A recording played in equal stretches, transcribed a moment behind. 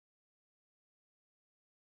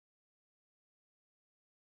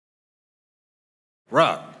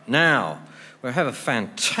Right, now we have a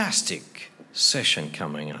fantastic session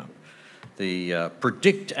coming up. The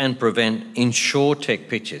Predict and Prevent Insurtech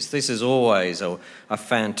pitches. This is always a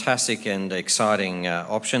fantastic and exciting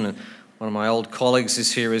option. And one of my old colleagues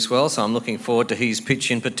is here as well, so I'm looking forward to his pitch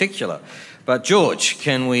in particular. But George,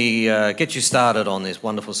 can we get you started on this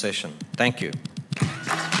wonderful session? Thank you.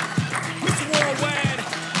 Mr. Worldwide,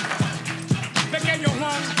 back in your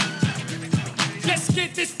home. Let's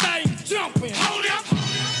get this thing jumping. Hold up.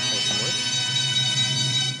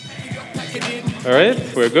 All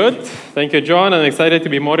right, we're good. Thank you, John. I'm excited to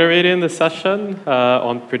be moderating the session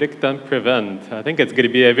on Predict and Prevent. I think it's going to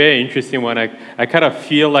be a very interesting one. I kind of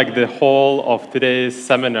feel like the whole of today's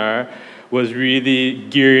seminar was really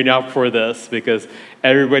gearing up for this because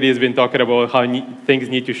everybody has been talking about how things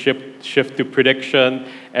need to shift to prediction.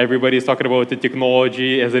 Everybody's talking about the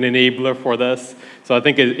technology as an enabler for this. So I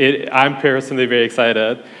think I'm personally very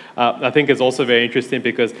excited. I think it's also very interesting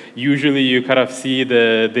because usually you kind of see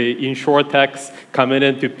the Insurtechs coming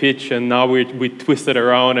in to pitch, and now we twist it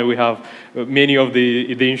around, and we have many of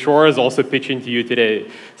the insurers also pitching to you today.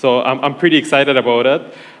 So I'm pretty excited about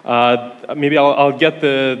it. Maybe I'll get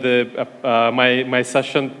my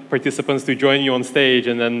session participants to join you on stage,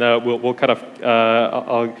 and then we'll kind of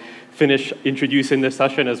I'll finish introducing the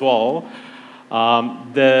session as well.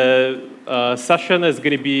 The session is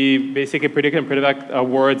going to be basically Predict and Prevent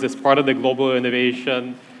Awards as part of the Global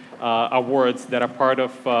Innovation Awards that are part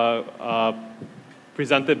of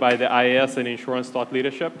presented by the IIS and Insurance Thought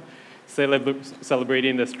Leadership,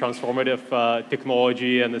 celebrating this transformative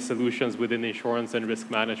technology and the solutions within insurance and risk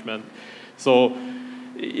management. So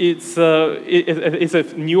it's a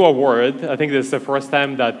new award. I think this is the first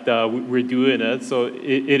time that we're doing it. So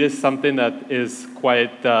it is something that is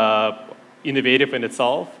quite innovative in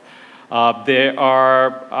itself. There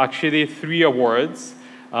are actually 3 awards.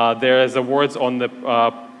 There's awards on the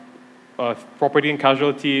property and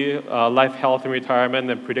casualty, life, health, and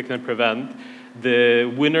retirement, and Predict and Prevent. The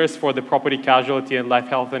winners for the property, casualty, and life,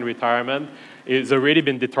 health, and retirement is already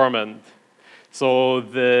been determined. So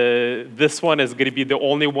this one is going to be the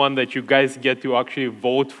only one that you guys get to actually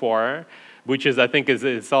vote for, which is, I think,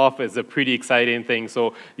 itself is a pretty exciting thing.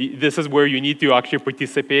 So this is where you need to actually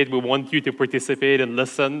participate. We want you to participate and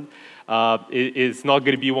listen. It's not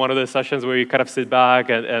going to be one of those sessions where you kind of sit back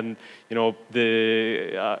and you know,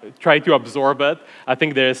 try to absorb it. I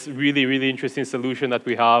think there's really, really interesting solution that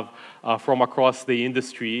we have from across the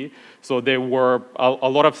industry. So there were a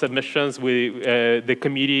lot of submissions. The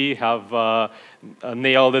committee have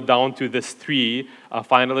nailed it down to this 3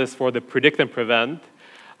 finalists for the Predict and Prevent.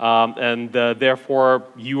 Therefore,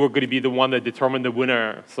 you are going to be the one that determine the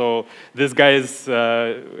winner. So these guys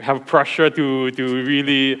have pressure to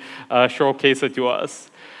really showcase it to us.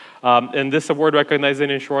 And this award recognizes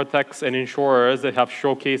Insurtechs and insurers that have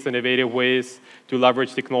showcased innovative ways to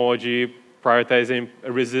leverage technology, prioritizing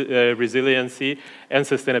resiliency and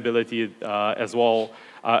sustainability as well,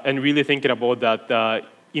 and really thinking about that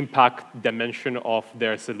impact dimension of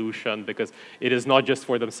their solution, because it is not just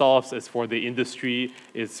for themselves, it's for the industry,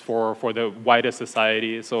 it's for the wider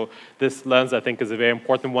society. So this lens, I think, is a very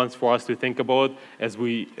important one for us to think about as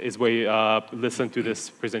we listen to these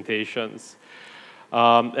presentations.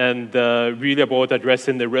 Really about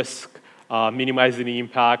addressing the risk, minimizing the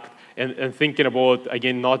impact, and thinking about,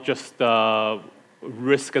 again, not just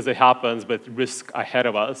risk as it happens, but risk ahead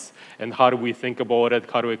of us, and how do we think about it,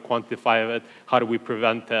 how do we quantify it, how do we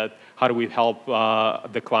prevent it, how do we help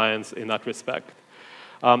the clients in that respect.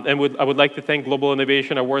 I would like to thank Global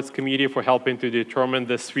Innovation Awards Committee for helping to determine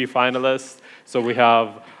these 3 finalists. So we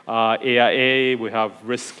have AIA, we have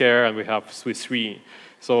RiskCare, and we have Swiss Re.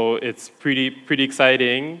 So it's pretty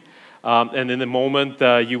exciting. And in a moment,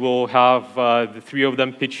 you will have the 3 of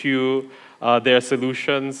them pitch you their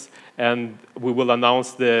solutions, and we will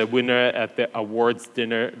announce the winner at the awards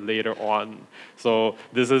dinner later on. So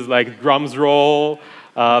this is like drums roll,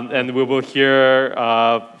 and we will hear,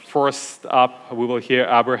 first up, we will hear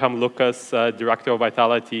Abraham Lucas, Director of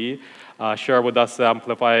Vitality, share with us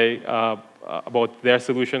Amplify about their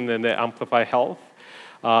solution and the Amplify Health.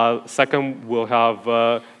 Second, we'll have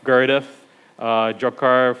Gurdif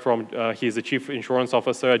Jokar from, he's the Chief Insurance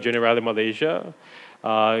Officer at Generali Malaysia,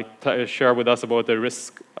 share with us about the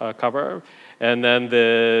risk cover. And then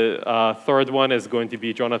the third one is going to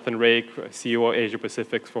be Jonathan Rake, CEO of Asia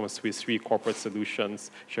Pacific from Swiss Re Corporate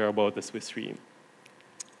Solutions, share about the Swiss Re.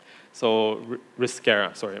 So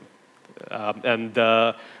RiskCare, sorry.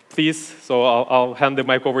 Please, so I'll hand the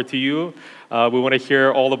mic over to you. We want to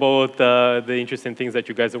hear all about the interesting things that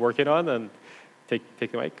you guys are working on, and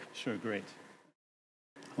take the mic. Sure, great.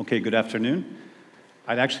 Okay, good afternoon.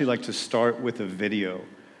 I'd actually like to start with a video.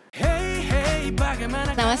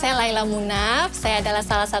 Nama saya Laila Munaf, saya adalah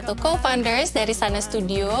salah satu co-founders dari Sana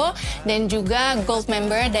Studio dan juga gold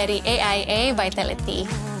member dari AIA Vitality.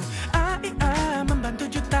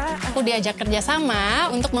 Aku diajak kerjasama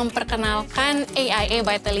untuk memperkenalkan AIA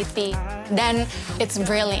Vitality dan it's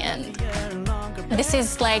brilliant. This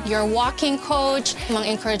is like your walking coach,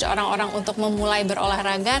 mengencourage orang-orang untuk memulai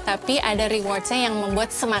berolahraga, tapi ada rewards-nya yang membuat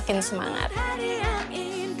semakin semangat.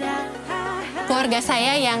 Keluarga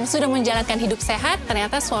saya yang sudah menjalankan hidup sehat,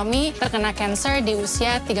 ternyata suami terkena kanker di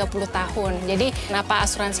usia 30 tahun. Jadi kenapa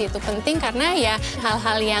asuransi itu penting? Karena ya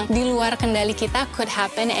hal-hal yang di luar kendali kita could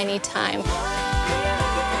happen anytime.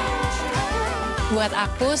 Buat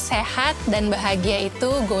aku, sehat dan bahagia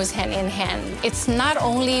itu goes hand in hand. It's not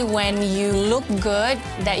only when you look good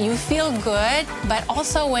that you feel good, but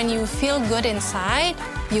also when you feel good inside,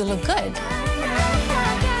 you look good.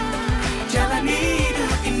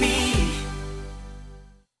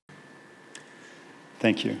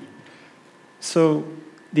 Thank you. So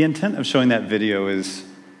the intent of showing that video is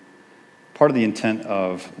part of the intent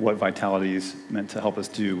of what Vitality is meant to help us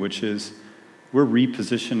do, which is we're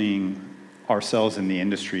repositioning ourselves in the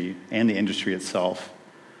industry and the industry itself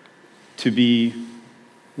to be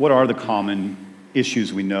what are the common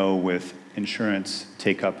issues we know with insurance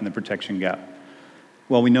take-up and the protection gap.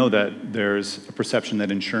 Well, we know that there's a perception that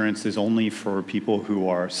insurance is only for people who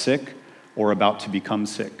are sick or about to become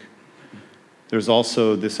sick. There's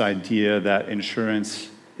also this idea that insurance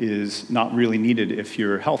is not really needed if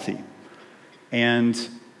you're healthy. And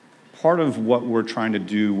part of what we're trying to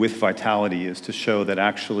do with Vitality is to show that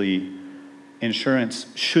actually insurance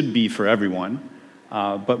should be for everyone,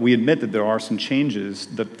 but we admit that there are some changes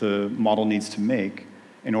that the model needs to make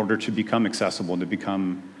in order to become accessible, to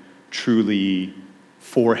become truly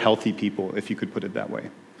for healthy people, if you could put it that way.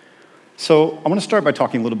 So I want to start by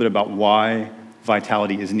talking a little bit about why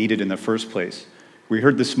Vitality is needed in the first place. We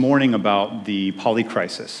heard this morning about the poly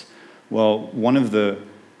crisis. Well, one of the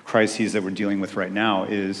crises that we're dealing with right now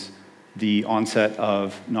is the onset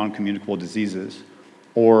of non-communicable diseases,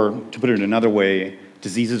 or to put it in another way,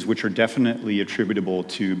 diseases which are definitely attributable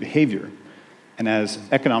to behavior. And as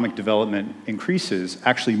economic development increases,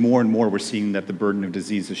 actually more and more we're seeing that the burden of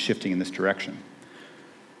disease is shifting in this direction.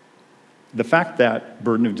 The fact that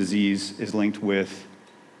burden of disease is linked with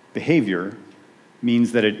behavior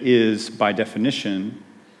means that it is, by definition,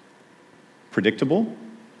 predictable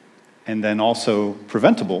and then also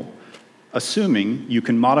preventable, assuming you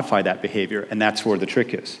can modify that behavior, and that's where the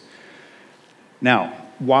trick is. Now,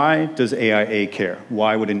 why does AIA care?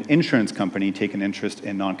 Why would an insurance company take an interest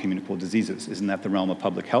in non-communicable diseases? Isn't that the realm of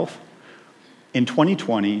public health? In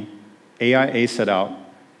 2020, AIA set out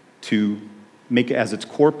to make it as its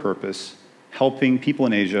core purpose helping people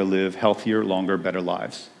in Asia live healthier, longer, better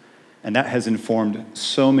lives. And that has informed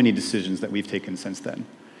so many decisions that we've taken since then.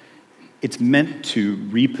 It's meant to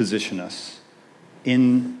reposition us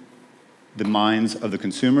in the minds of the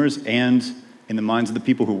consumers and in the minds of the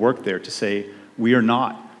people who work there to say, we are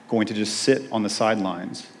not going to just sit on the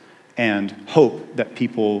sidelines and hope that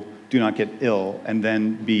people do not get ill and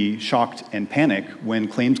then be shocked and panic when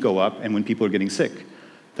claims go up and when people are getting sick.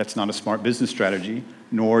 That's not a smart business strategy,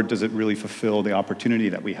 nor does it really fulfill the opportunity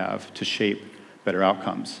that we have to shape better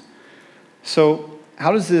outcomes. So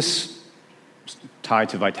how does this tie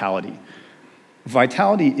to Vitality?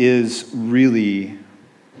 Vitality is really,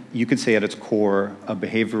 you could say at its core, a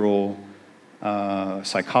behavioral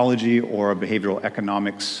psychology or a behavioral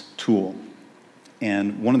economics tool.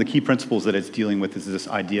 And one of the key principles that it's dealing with is this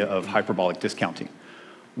idea of hyperbolic discounting,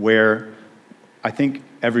 where I think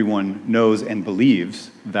everyone knows and believes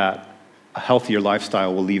that a healthier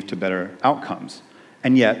lifestyle will lead to better outcomes.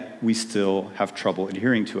 And yet, we still have trouble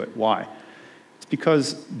adhering to it. Why? It's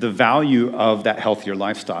because the value of that healthier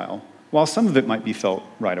lifestyle, while some of it might be felt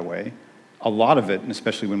right away, a lot of it, and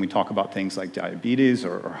especially when we talk about things like diabetes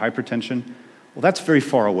or hypertension, well, that's very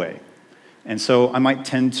far away. And so I might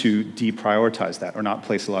tend to deprioritize that or not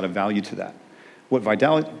place a lot of value to that. What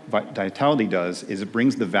Vitality does is it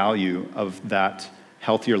brings the value of that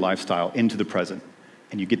healthier lifestyle into the present,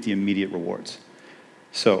 and you get the immediate rewards.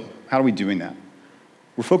 So how are we doing that?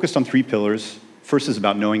 We're focused on 3 pillars. First is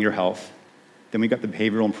about knowing your health. Then we've got the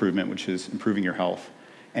behavioral improvement, which is improving your health.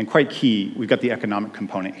 And quite key, we've got the economic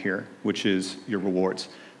component here, which is your rewards.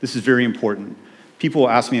 This is very important. People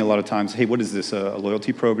ask me a lot of times, hey, what is this, a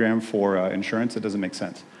loyalty program for insurance? It doesn't make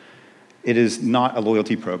sense. It is not a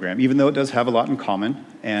loyalty program, even though it does have a lot in common,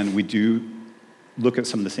 and we do look at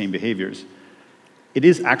some of the same behaviors. It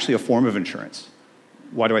is actually a form of insurance.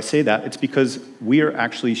 Why do I say that? It's because we are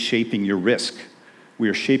actually shaping your risk. We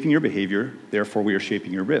are shaping your behavior, therefore we are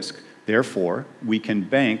shaping your risk. Therefore, we can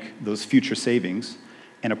bank those future savings,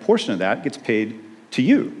 and a portion of that gets paid to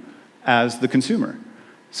you as the consumer.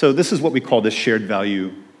 So this is what we call this shared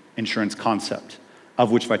value insurance concept,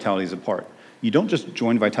 of which Vitality is a part. You don't just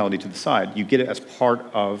join Vitality to the side, you get it as part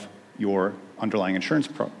of your underlying insurance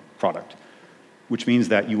product, which means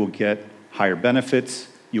that you will get higher benefits,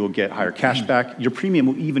 you will get higher cash back, your premium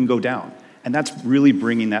will even go down. And that's really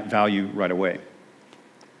bringing that value right away.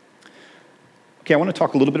 Okay, I want to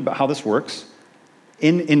talk a little bit about how this works.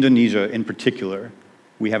 In Indonesia, in particular,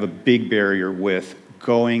 we have a big barrier with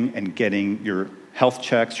going and getting your health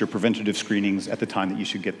checks, your preventative screenings at the time that you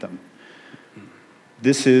should get them.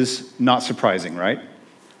 This is not surprising, right?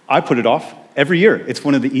 I put it off every year. It's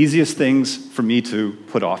one of the easiest things for me to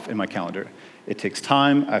put off in my calendar. It takes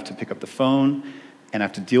time, I have to pick up the phone, and I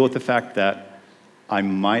have to deal with the fact that I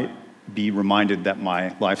might be reminded that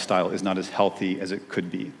my lifestyle is not as healthy as it could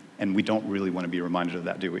be. And we don't really want to be reminded of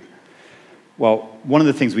that, do we? Well, one of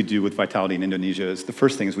the things we do with Vitality in Indonesia is the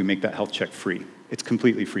first thing is we make that health check free. It's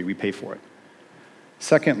completely free, we pay for it.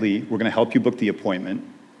 Secondly, we're going to help you book the appointment.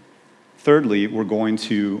 Thirdly, we're going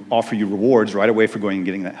to offer you rewards right away for going and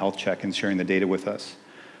getting that health check and sharing the data with us.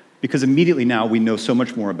 Because immediately now we know so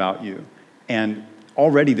much more about you. And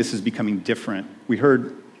already this is becoming different. We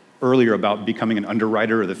heard earlier about becoming an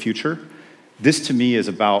underwriter of the future. This to me is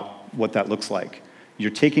about what that looks like. You're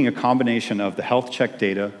taking a combination of the health check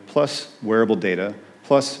data plus wearable data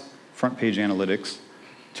plus front page analytics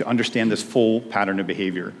to understand this full pattern of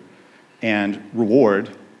behavior and reward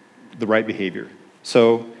the right behavior.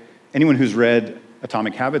 So anyone who's read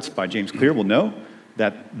Atomic Habits by James Clear will know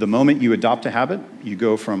that the moment you adopt a habit, you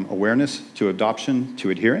go from awareness to adoption to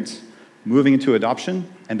adherence, moving into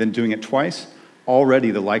adoption and then doing it twice. Already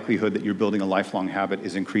the likelihood that you're building a lifelong habit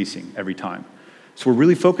is increasing every time. So we're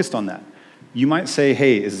really focused on that. You might say,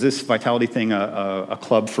 hey, is this Vitality thing a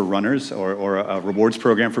club for runners or a rewards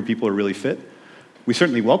program for people who are really fit? We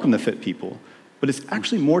certainly welcome the fit people, but it's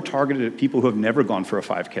actually more targeted at people who have never gone for a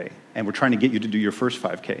 5K, and we're trying to get you to do your first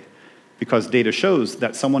 5K. Because data shows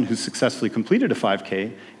that someone who's successfully completed a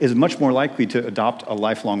 5K is much more likely to adopt a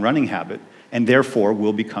lifelong running habit, and therefore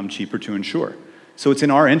will become cheaper to insure. So it's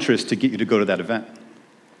in our interest to get you to go to that event.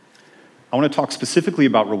 I want to talk specifically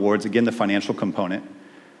about rewards, again, the financial component.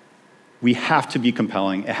 We have to be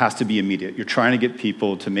compelling. It has to be immediate. You're trying to get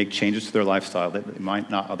people to make changes to their lifestyle that they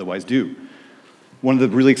might not otherwise do. One of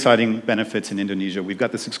the really exciting benefits in Indonesia, we've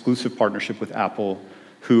got this exclusive partnership with Apple,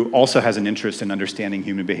 who also has an interest in understanding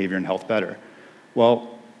human behavior and health better.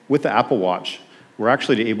 Well, with the Apple Watch, we're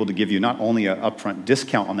actually able to give you not only an upfront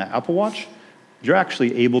discount on that Apple Watch, you're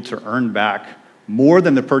actually able to earn back more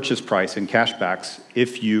than the purchase price in cashbacks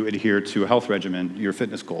if you adhere to a health regimen, your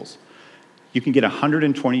fitness goals. You can get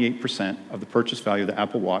 128% of the purchase value of the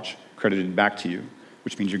Apple Watch credited back to you,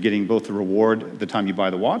 which means you're getting both the reward at the time you buy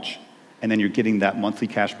the watch, and then you're getting that monthly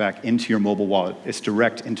cashback into your mobile wallet. It's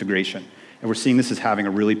direct integration. And we're seeing this as having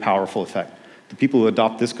a really powerful effect. The people who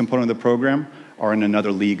adopt this component of the program are in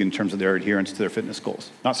another league in terms of their adherence to their fitness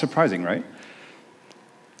goals. Not surprising, right?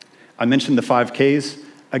 I mentioned the 5Ks.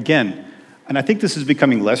 Again, and I think this is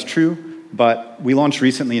becoming less true, but we launched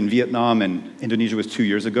recently in Vietnam and Indonesia was 2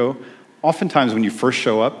 years ago. Oftentimes when you first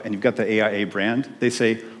show up and you've got the AIA brand, they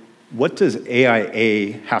say, what does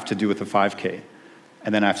AIA have to do with a 5K?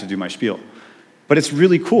 And then I have to do my spiel. But it's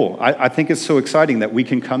really cool. I think it's so exciting that we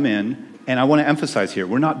can come in, and I want to emphasize here,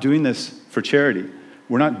 we're not doing this for charity.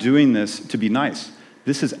 We're not doing this to be nice.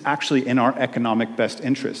 This is actually in our economic best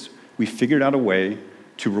interest. We figured out a way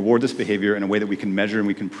to reward this behavior in a way that we can measure and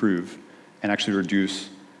we can prove and actually reduce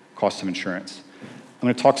cost of insurance. I'm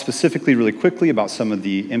going to talk specifically really quickly about some of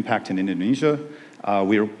the impact in Indonesia.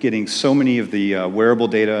 We are getting so many of the wearable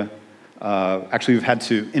data. Actually, we've had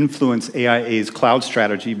to influence AIA's cloud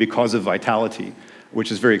strategy because of Vitality,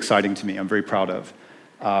 which is very exciting to me. I'm very proud of.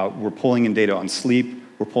 We're pulling in data on sleep.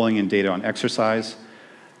 We're pulling in data on exercise.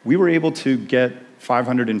 We were able to get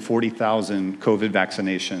 540,000 COVID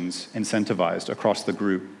vaccinations incentivized across the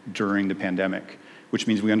group during the pandemic, which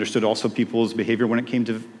means we understood also people's behavior when it came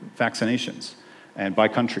to vaccinations and by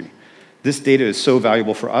country. This data is so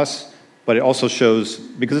valuable for us, but it also shows,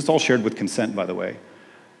 because it's all shared with consent, by the way,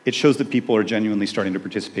 it shows that people are genuinely starting to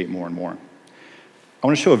participate more and more. I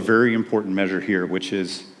want to show a very important measure here, which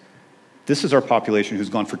is, this is our population who's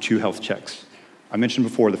gone for 2 health checks. I mentioned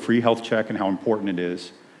before the free health check and how important it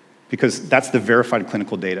is, because that's the verified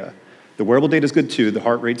clinical data. The wearable data is good too, the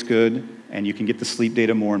heart rate's good, and you can get the sleep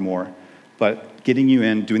data more and more. But getting you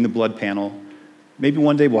in, doing the blood panel, maybe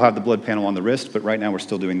one day we'll have the blood panel on the wrist, but right now we're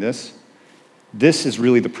still doing this. This is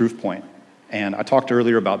really the proof point. And I talked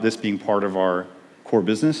earlier about this being part of our core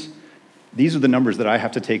business, these are the numbers that I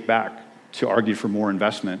have to take back to argue for more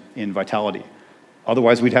investment in Vitality.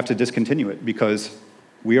 Otherwise, we'd have to discontinue it because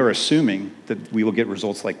we are assuming that we will get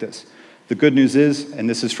results like this. The good news is, and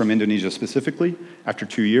this is from Indonesia specifically, after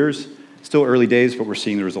 2 years, still early days, but we're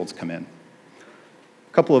seeing the results come in.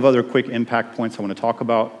 A couple of other quick impact points I want to talk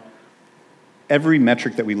about. Every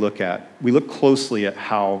metric that we look at, we look closely at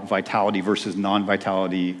how Vitality versus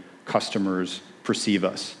non-Vitality customers perceive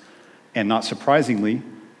us. And not surprisingly,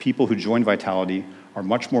 people who join Vitality are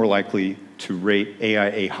much more likely to rate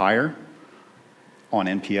AIA higher on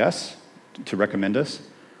NPS, to recommend us.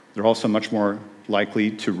 They're also much more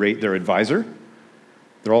likely to rate their advisor.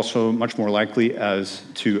 They're also much more likely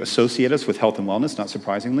to associate us with health and wellness, not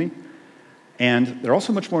surprisingly. And they're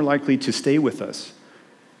also much more likely to stay with us.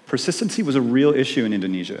 Persistency was a real issue in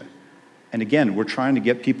Indonesia. And again, we're trying to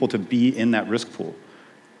get people to be in that risk pool.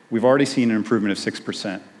 We've already seen an improvement of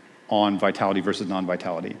 6% on Vitality versus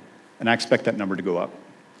non-Vitality. And I expect that number to go up.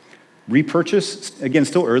 Repurchase, again,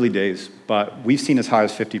 still early days, but we've seen as high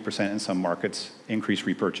as 50% in some markets increase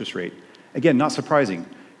repurchase rate. Again, not surprising.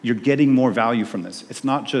 You're getting more value from this. It's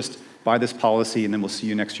not just buy this policy and then we'll see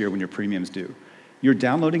you next year when your premiums due. You're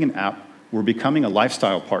downloading an app. We're becoming a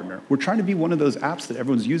lifestyle partner. We're trying to be one of those apps that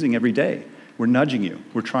everyone's using every day. We're nudging you.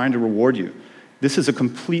 We're trying to reward you. This is a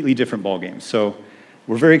completely different ballgame. So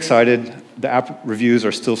we're very excited. The app reviews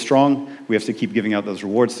are still strong. We have to keep giving out those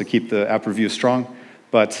rewards to keep the app reviews strong,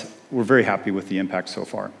 but we're very happy with the impact so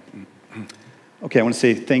far. Okay, I want to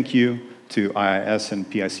say thank you to IIS and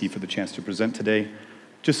PIC for the chance to present today.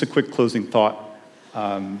 Just a quick closing thought.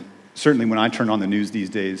 Certainly when I turn on the news these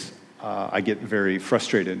days, I get very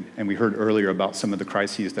frustrated, and we heard earlier about some of the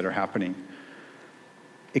crises that are happening.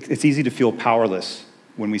 It's easy to feel powerless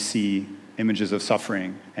when we see images of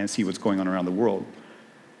suffering and see what's going on around the world.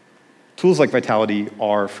 Tools like Vitality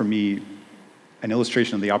are, for me, an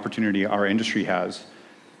illustration of the opportunity our industry has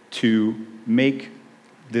to make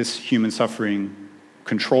this human suffering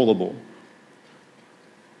controllable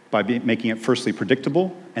by making it firstly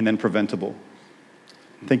predictable and then preventable.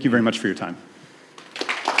 Thank you very much for your time.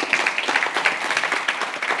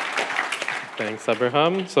 Thanks,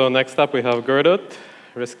 Abraham. So next up, we have Gurdut,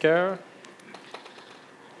 Risk Care.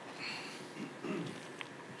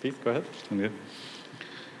 Please, go ahead. Okay.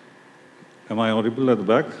 Am I audible at the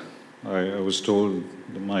back? I was told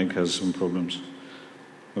the mic has some problems.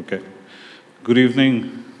 Okay. Good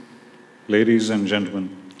evening, ladies and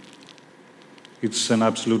gentlemen. It's an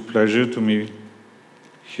absolute pleasure to me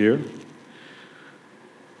here,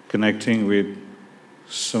 connecting with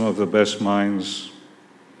some of the best minds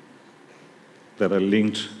that are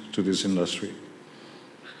linked to this industry.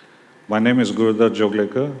 My name is Gurdut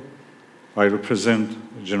Joglekar. I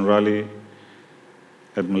represent Generali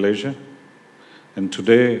at Malaysia. And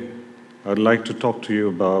today, I'd like to talk to you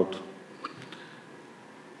about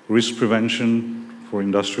risk prevention for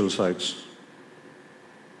industrial sites.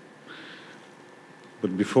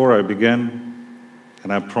 But before I begin,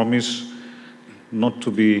 and I promise not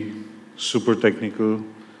to be super technical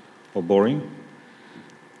or boring,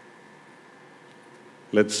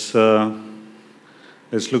 let's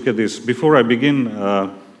look at this. Before I begin,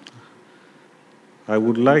 I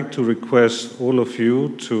would like to request all of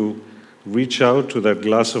you to reach out to that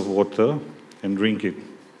glass of water and drink it.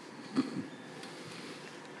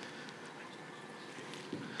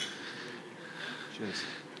 Cheers.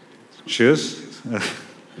 Cheers.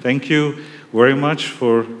 Thank you very much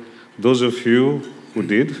for those of you who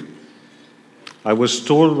did. I was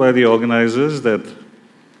told by the organizers that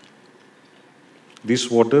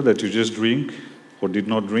this water that you just drink or did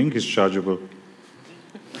not drink is chargeable.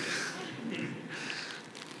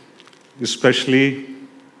 Especially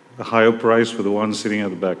a higher price for the ones sitting at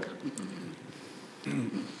the back.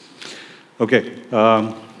 Okay,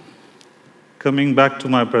 coming back to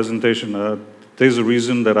my presentation, there's a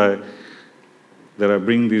reason that I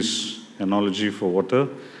bring this analogy for water,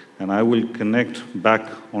 and I will connect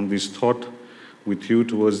back on this thought with you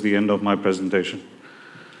towards the end of my presentation.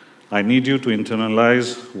 I need you to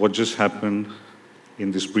internalize what just happened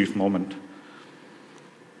in this brief moment.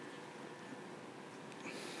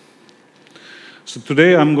 So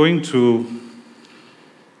today I'm going to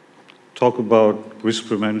talk about risk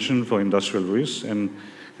prevention for industrial risks, and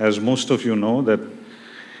as most of you know, that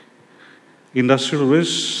industrial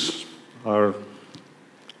risks are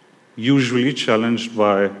usually challenged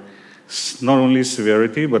by not only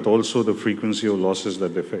severity, but also the frequency of losses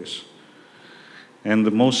that they face. And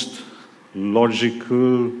the most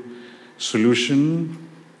logical solution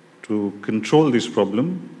to control this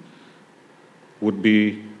problem would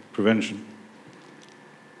be prevention.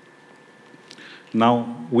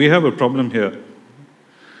 Now, we have a problem here.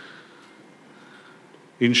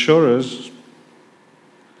 insurers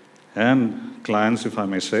and clients, if I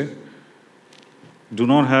may say, do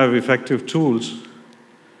not have effective tools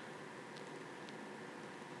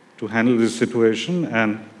to handle this situation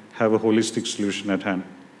and have a holistic solution at hand.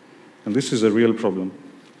 And this is a real problem.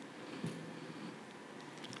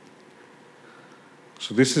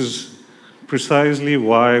 So this is precisely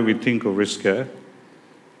why we think of risk care,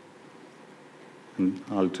 and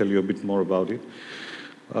I'll tell you a bit more about it.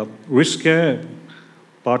 Risk care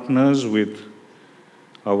partners with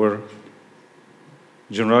our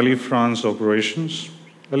Generali France operations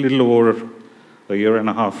a little over a year and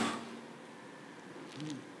a half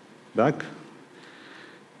back.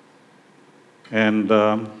 And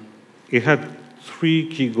it had 3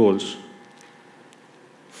 key goals.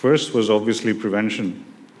 First was obviously prevention.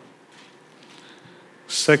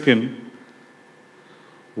 Second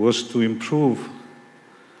was to improve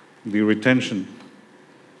the retention.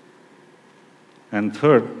 And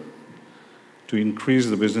third, to increase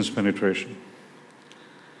the business penetration.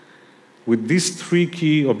 With these 3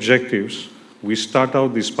 key objectives, we start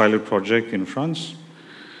out this pilot project in France,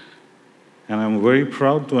 and I'm very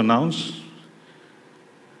proud to announce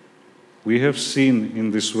we have seen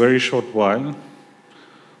in this very short while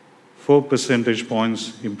 4 percentage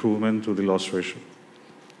points improvement to the loss ratio.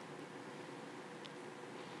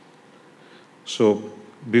 So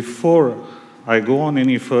before I go on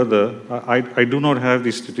any further, I do not have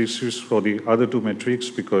the statistics for the other 2 metrics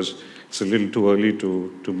because it's a little too early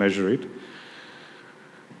to measure it.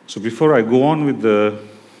 So before I go on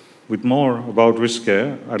with more about risk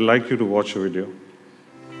care, I'd like you to watch a video.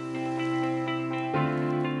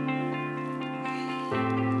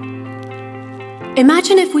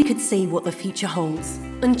 Imagine if we could see what the future holds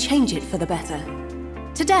and change it for the better.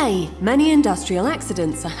 Today, many industrial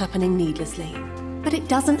accidents are happening needlessly, but it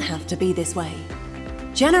doesn't have to be this way.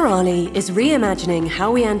 Generali is reimagining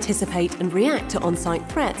how we anticipate and react to on-site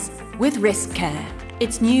threats with Risk Care,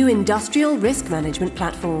 its new industrial risk management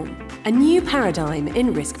platform, a new paradigm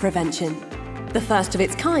in risk prevention. The first of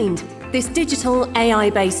its kind, this digital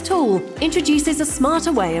AI-based tool introduces a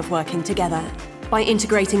smarter way of working together. By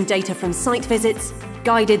integrating data from site visits,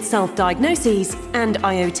 guided self-diagnoses, and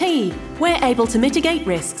IoT, we're able to mitigate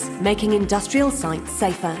risks, making industrial sites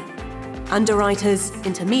safer. Underwriters,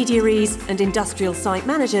 intermediaries, and industrial site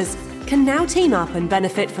managers can now team up and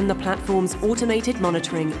benefit from the platform's automated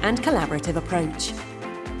monitoring and collaborative approach.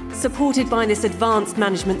 Supported by this advanced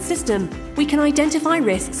management system, we can identify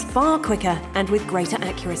risks far quicker and with greater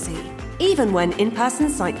accuracy, even when in-person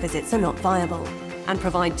site visits are not viable, and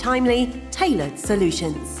provide timely, tailored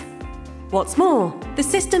solutions. What's more, the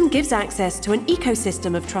system gives access to an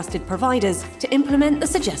ecosystem of trusted providers to implement the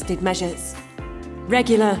suggested measures.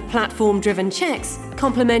 Regular platform-driven checks,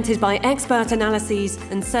 complemented by expert analyses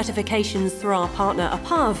and certifications through our partner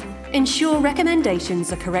APAV, ensure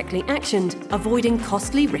recommendations are correctly actioned, avoiding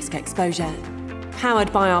costly risk exposure.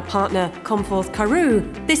 Powered by our partner Comforth Karoo,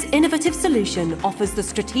 this innovative solution offers the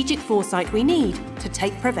strategic foresight we need to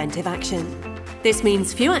take preventive action. This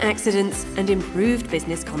means fewer accidents and improved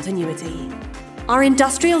business continuity. Our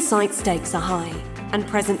industrial site stakes are high, and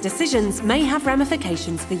present decisions may have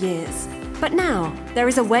ramifications for years. But now, there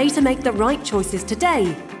is a way to make the right choices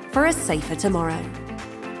today for a safer tomorrow.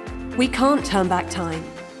 We can't turn back time,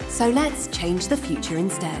 so let's change the future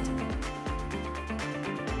instead.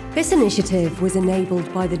 This initiative was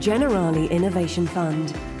enabled by the Generali Innovation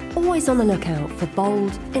Fund, always on the lookout for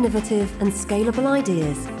bold, innovative and scalable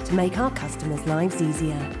ideas to make our customers' lives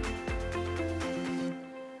easier.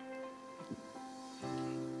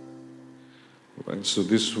 Right, so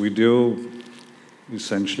this video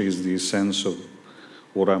essentially is the essence of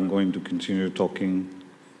what I'm going to continue talking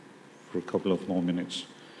for a couple of more minutes.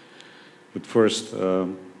 But first,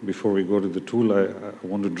 before we go to the tool, I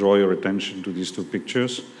want to draw your attention to these 2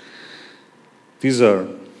 pictures. These are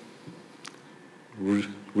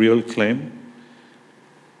real claim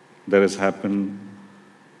that has happened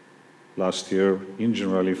last year in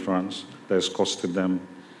Generali France that has costed them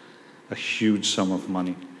a huge sum of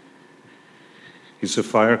money. It's a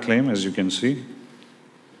fire claim, as you can see,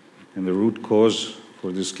 and the root cause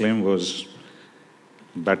for this claim was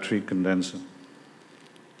battery condenser.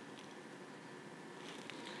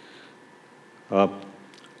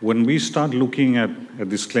 When we start looking at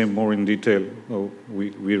this claim more in detail,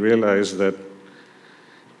 we realize that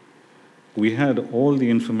we had all the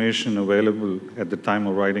information available at the time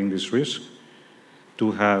of writing this risk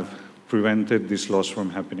to have prevented this loss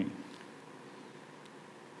from happening.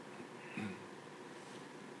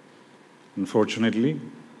 Unfortunately,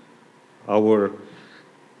 our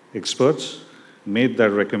experts made their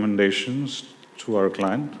recommendations to our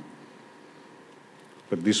client,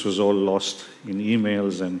 but this was all lost in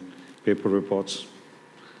emails and paper reports.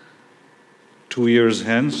 2 years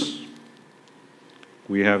hence,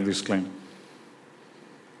 we have this claim.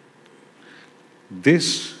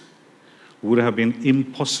 This would have been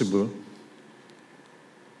impossible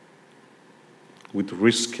with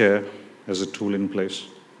risk care as a tool in place,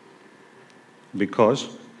 because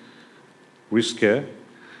risk care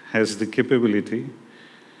has the capability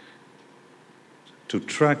to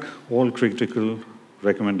track all critical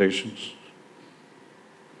recommendations.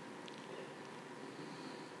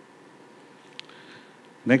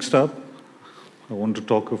 Next up, I want to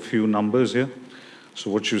talk a few numbers here. So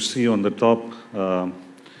what you see on the top,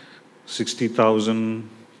 60,000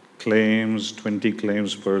 claims, 20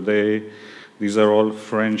 claims per day. These are all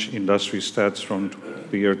French industry stats from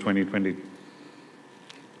the year 2020.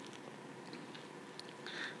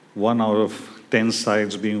 1 out of 10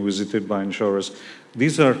 sites being visited by insurers.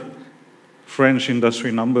 These are French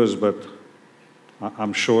industry numbers, but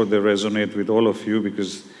I'm sure they resonate with all of you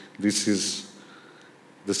because this is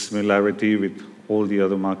the similarity with all the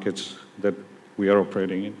other markets that we are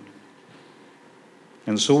operating in.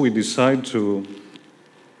 And so we decide to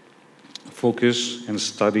focus and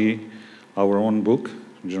study our own book,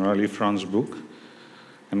 Generali France book,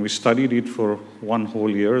 and we studied it for 1 whole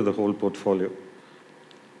year, the whole portfolio.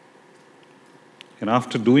 And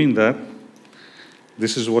after doing that,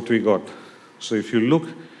 this is what we got. So if you look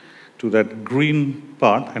to that green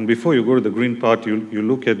part, and before you go to the green part, you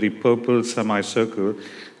look at the purple semicircle,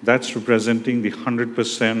 that's representing the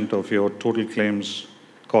 100% of your total claims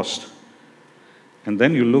cost. And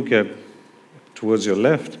then you look at, towards your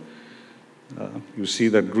left, you see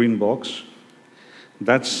that green box.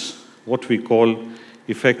 That's what we call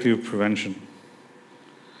effective prevention.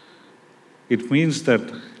 It means that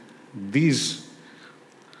these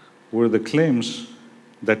were the claims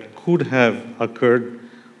that could have occurred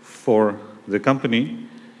for the company,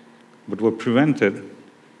 but were prevented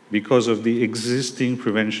because of the existing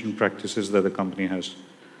prevention practices that the company has,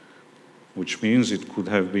 which means it could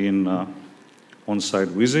have been on-site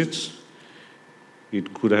visits,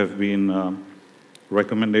 it could have been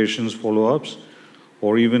recommendations, follow-ups,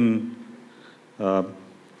 or even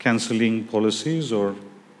canceling policies or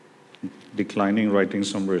declining writing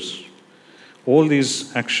some risks. All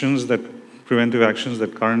these actions, preventive actions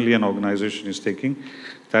that currently an organization is taking,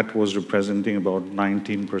 that was representing about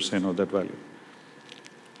 19% of that value.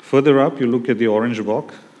 Further up, you look at the orange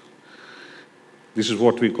box. This is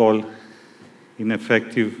what we call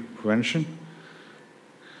ineffective prevention.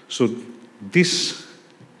 So this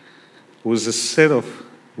was a set of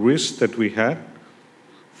risks that we had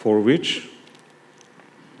for which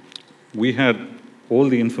we had all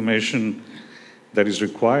the information that is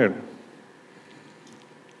required,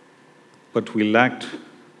 but we lacked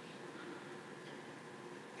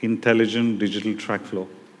intelligent digital track flow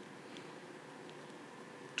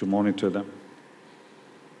to monitor them.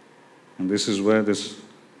 And this is where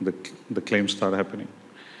the claims start happening.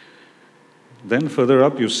 Then further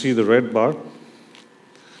up, you see the red bar.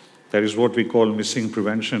 That is what we call missing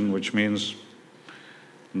prevention, which means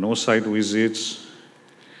no site visits,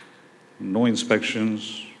 no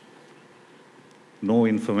inspections, no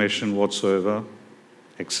information whatsoever,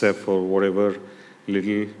 except for whatever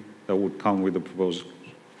little that would come with the proposal.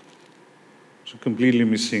 So completely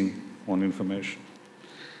missing on information.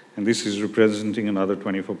 And this is representing another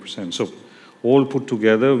 24%. So all put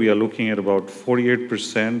together, we are looking at about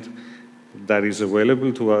 48% that is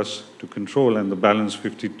available to us to control, and the balance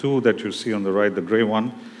 52 that you see on the right, the gray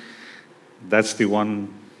one, that's the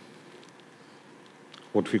one,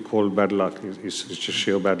 what we call bad luck. It's just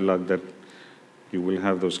sheer bad luck that you will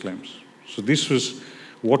have those claims. So this was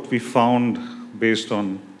what we found based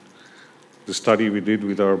on the study we did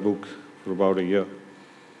with our book for about a year.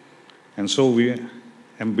 And so we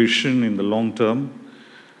ambition in the long term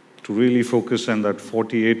to really focus on that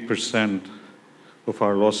 48% of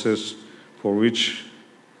our losses for which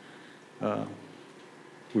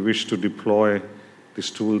we wish to deploy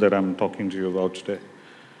this tool that I'm talking to you about today.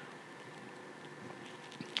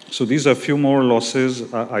 So these are a few more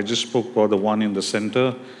losses. I just spoke about the one in the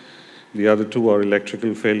center. The other two are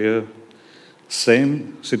electrical failure.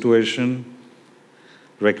 Same situation,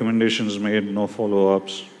 recommendations made, no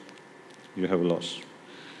follow-ups, you have a loss.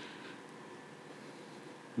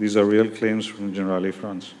 These are real claims from Generali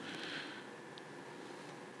France.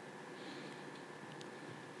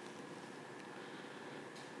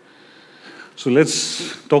 So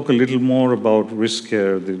let's talk a little more about risk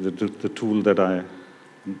care, the tool that I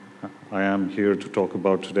am here to talk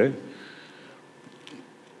about today.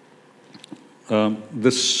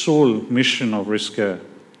 The sole mission of risk care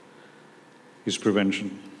is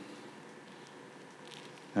prevention.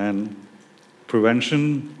 And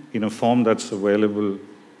prevention in a form that's available,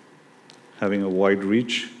 having a wide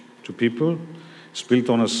reach to people. It's built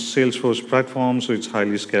on a Salesforce platform, so it's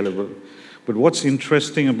highly scalable. But what's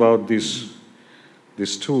interesting about this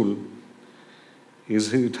tool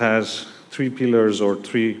is it has 3 pillars or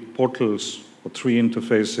 3 portals or 3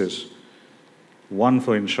 interfaces. One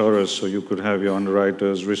for insurers, so you could have your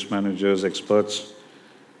underwriters, risk managers, experts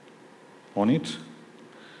on it.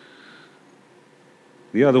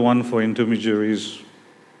 The other one for intermediaries,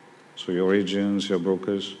 so your agents, your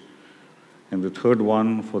brokers. And the third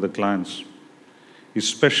one for the clients,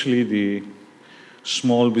 especially the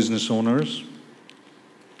small business owners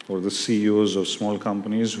or the CEOs of small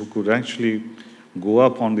companies who could actually go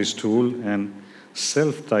up on this tool and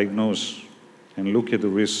self-diagnose and look at the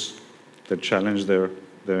risks that challenge their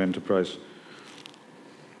enterprise.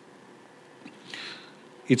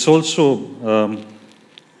 It's also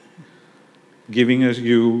giving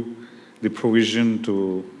you the provision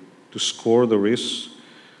to score the risks.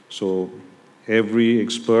 So every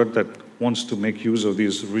expert that wants to make use of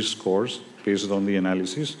these risk scores based on the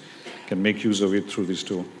analysis can make use of it through this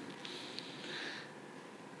tool.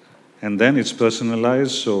 And then it's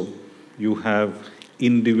personalized, so you have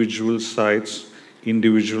individual sites,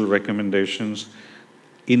 individual recommendations,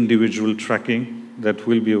 individual tracking that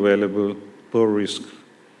will be available per risk.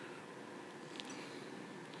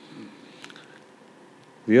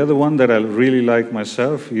 The other one that I really like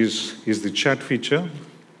myself is the chat feature.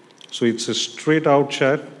 So it's a straight-out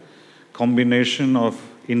chat, combination of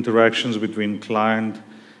interactions between client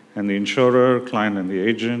and the insurer, client and the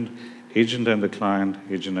agent, agent and the client,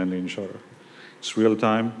 agent and the insurer. It's real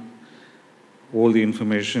time. All the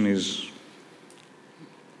information is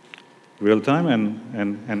real time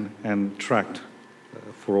and tracked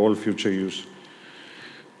for all future use.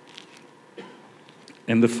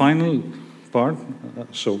 And the final part,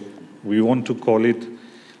 so we want to call it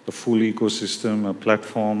a full ecosystem, a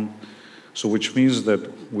platform, so which means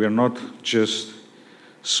that we are not just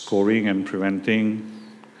scoring and preventing,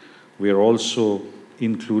 we are also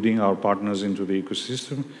including our partners into the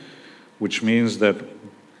ecosystem, which means that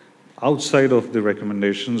outside of the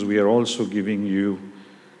recommendations, we are also giving you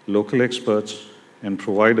local experts and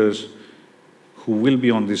providers who will be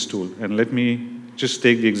on this tool. And let me just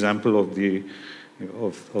take the example of the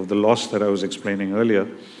loss that I was explaining earlier.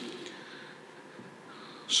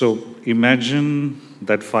 So imagine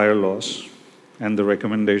that fire loss, and the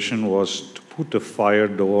recommendation was to put a fire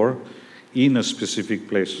door in a specific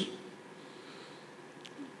place.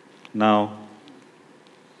 Now,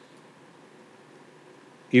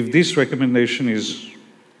 if this recommendation is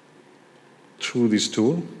through this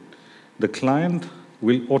tool, the client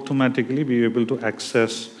will automatically be able to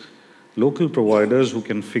access local providers who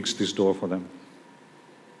can fix this door for them.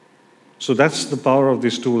 So that's the power of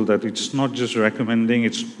this tool, that it's not just recommending,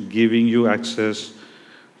 it's giving you access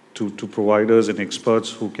to providers and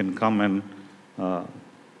experts who can come and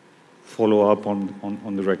follow up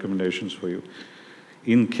on the recommendations for you.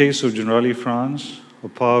 In case of Generali France,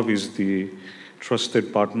 OPAV is the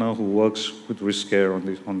trusted partner who works with risk care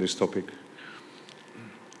on this topic.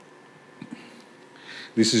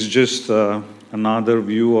 This is just another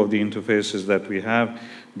view of the interfaces that we have.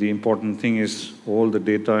 The important thing is all the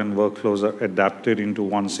data and workflows are adapted into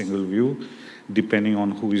one single view, depending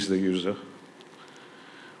on who is the user.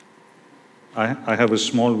 I have a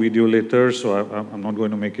small video later, so I'm not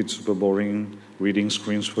going to make it super boring reading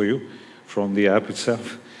screens for you from the app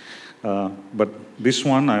itself. But this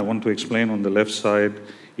one I want to explain on the left side.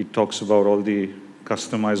 It talks about all the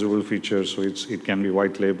customizable features, so it can be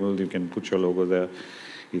white labeled, you can put your logo there.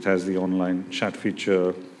 It has the online chat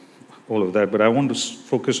feature, all of that. But I want to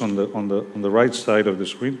focus on the right side of the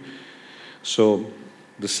screen. So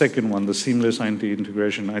the second one, the seamless IT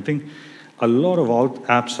integration. I think a lot of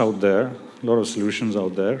apps out there, a lot of solutions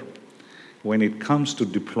out there, when it comes to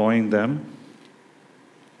deploying them,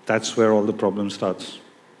 that's where all the problem starts.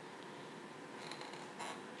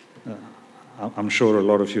 I'm sure a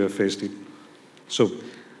lot of you have faced it. So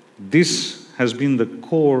this has been the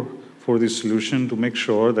core for this solution to make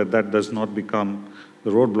sure that that does not become the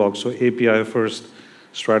roadblock. So API-first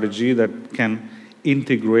strategy that can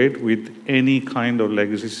integrate with any kind of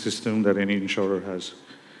legacy system that any insurer has.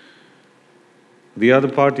 The other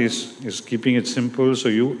part is keeping it simple. So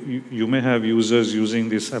you may have users using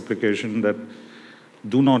this application that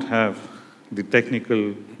do not have the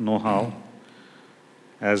technical know-how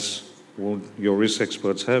as your risk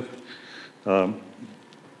experts have.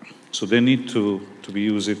 So they need to be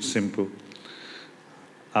used it simple.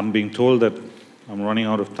 I'm being told that I'm running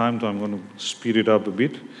out of time, so I'm going to speed it up a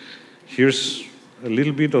bit. Here's a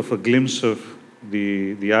little bit of a glimpse of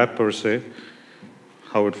the app per se,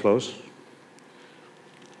 how it flows.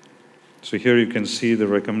 So here you can see the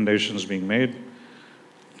recommendations being made.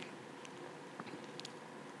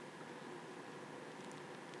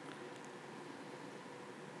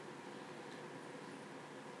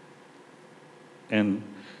 And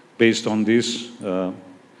based on this, the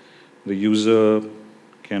user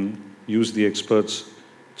can use the experts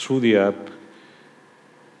through the app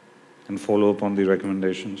and follow up on the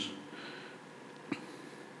recommendations.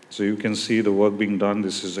 So you can see the work being done.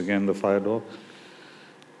 This is again the fire door.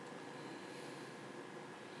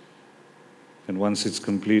 And once it's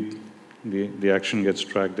complete, the action gets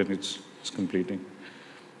tracked and it's completing.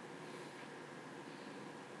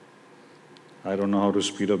 I don't know how to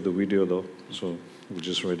speed up the video though, so we'll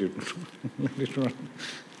just let it run.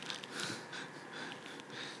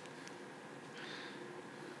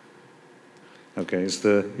 Okay, is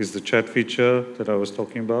the chat feature that I was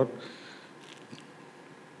talking about?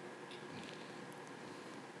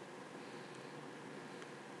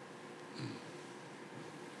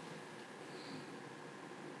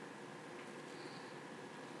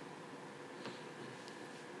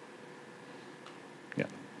 Yeah,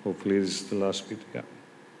 hopefully this is the last bit, yeah.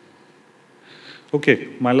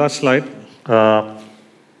 Okay, my last slide.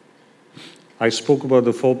 I spoke about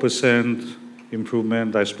the 4%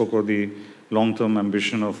 improvement. I spoke about the long-term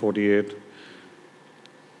ambition of 48.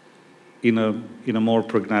 In a more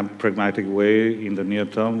pragmatic way, in the near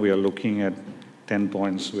term, we are looking at 10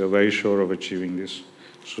 points. We are very sure of achieving this.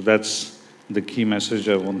 So that's the key message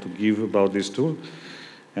I want to give about this tool.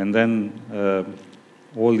 And then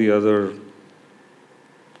all the other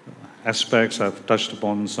aspects, I've touched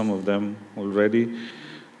upon some of them already.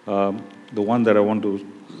 The one that I want to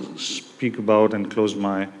speak about and close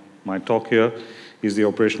my talk here is the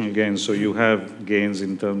operational gains. So you have gains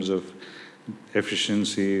in terms of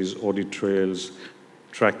efficiencies, audit trails,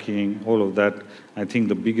 tracking, all of that. I think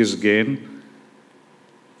the biggest gain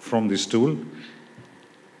from this tool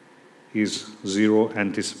is zero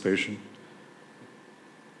anticipation.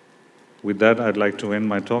 With that, I'd like to end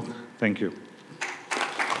my talk. Thank you.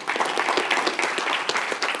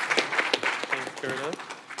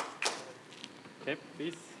 Okay,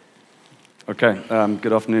 please. Okay,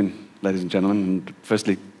 good afternoon, ladies and gentlemen. And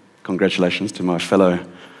firstly, congratulations to my fellow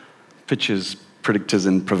pitchers, predictors,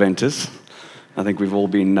 and preventers. I think we've all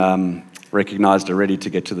been recognized already to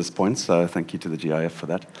get to this point, so thank you to the GIF for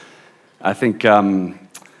that. I think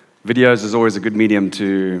videos is always a good medium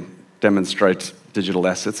to demonstrate digital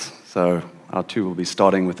assets, so our two will be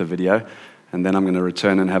starting with a video, and then I'm going to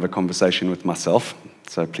return and have a conversation with myself,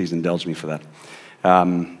 so please indulge me for that.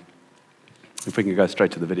 If we can go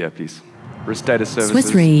straight to the video, please. Risk Data Services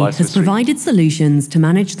Swiss Re by has Swiss Re. provided solutions to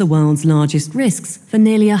manage the world's largest risks for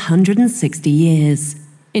nearly 160 years.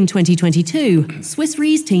 In 2022, Swiss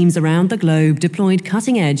Re's teams around the globe deployed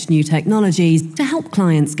cutting-edge new technologies to help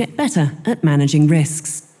clients get better at managing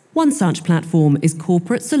risks. One such platform is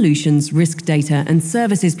Corporate Solutions Risk Data and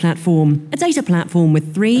Services Platform, a data platform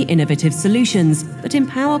with 3 innovative solutions that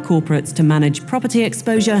empower corporates to manage property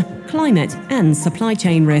exposure, climate, and supply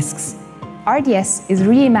chain risks. RDS is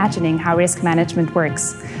reimagining how risk management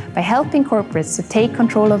works by helping corporates to take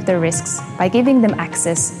control of their risks by giving them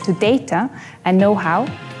access to data and know-how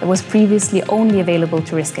that was previously only available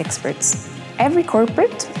to risk experts. Every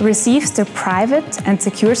corporate receives their private and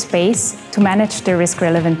secure space to manage their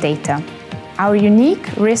risk-relevant data. Our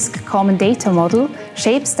unique risk common data model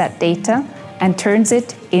shapes that data and turns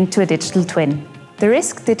it into a digital twin. The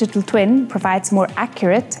risk digital twin provides more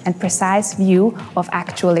accurate and precise view of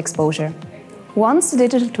actual exposure. Once the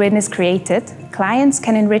digital twin is created, clients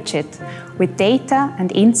can enrich it with data and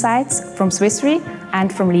insights from Swiss Re and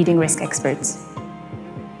from leading risk experts.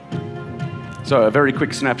 So a very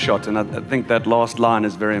quick snapshot, and I think that last line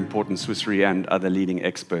is very important, Swiss Re and other leading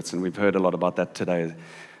experts, and we've heard a lot about that today.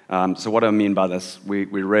 So what do I mean by this? We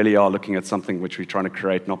really are looking at something which we're trying to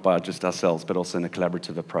create, not by just ourselves, but also in a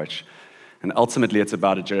collaborative approach. And ultimately, it's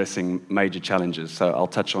about addressing major challenges. So I'll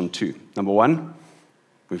touch on 2. Number 1,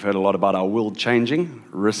 we've heard a lot about our world changing,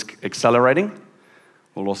 risk accelerating.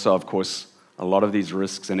 Well, also, of course, a lot of these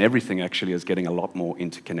risks and everything actually is getting a lot more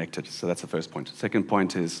interconnected. So that's the first point. Second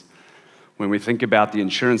point is, when we think about the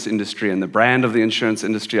insurance industry and the brand of the insurance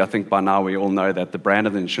industry, I think by now we all know that the brand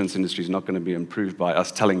of the insurance industry is not going to be improved by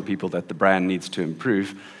us telling people that the brand needs to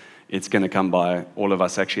improve. It's going to come by all of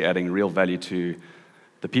us actually adding real value to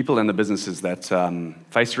the people and the businesses that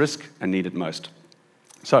face risk and need it most.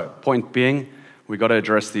 So, point being, we've got to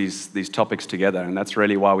address these topics together. And that's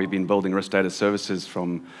really why we've been building risk data services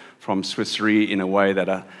from Swiss Re in a way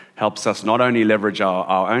that helps us not only leverage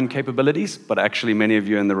our own capabilities, but actually many of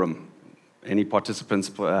you in the room. Any participants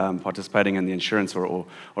participating in the insurance or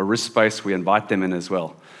risk space, we invite them in as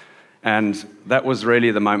well. And that was really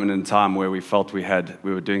the moment in time where we felt we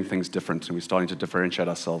were doing things different and we were starting to differentiate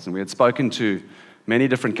ourselves. And we had spoken to many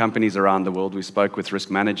different companies around the world. We spoke with risk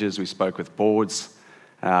managers, we spoke with boards,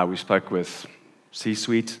 we spoke with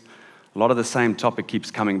C-suite. A lot of the same topic keeps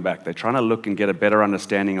coming back. They're trying to look and get a better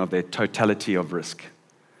understanding of their totality of risk.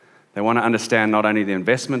 They want to understand not only the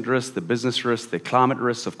investment risk, the business risk, the climate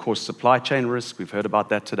risk, of course, supply chain risk. We've heard about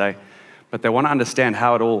that today. But they want to understand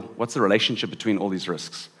what's the relationship between all these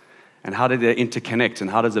risks? And how do they interconnect? And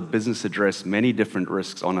how does a business address many different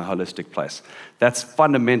risks on a holistic place? That's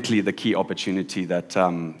fundamentally the key opportunity that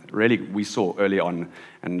really we saw early on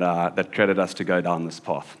and that created us to go down this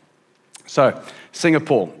path. So,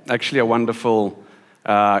 Singapore, actually a wonderful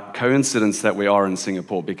coincidence that we are in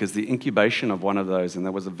Singapore, because the incubation of one of those, and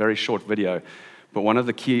there was a very short video, but one of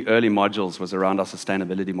the key early modules was around our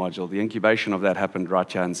sustainability module. The incubation of that happened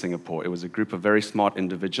right here in Singapore. It was a group of very smart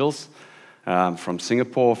individuals from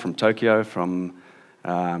Singapore, from Tokyo, from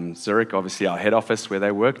Zurich, obviously our head office, where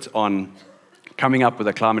they worked on coming up with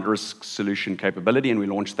a climate risk solution capability, and we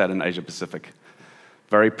launched that in Asia Pacific.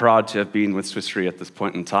 Very proud to have been with Swiss Re at this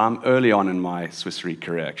point in time, early on in my Swiss Re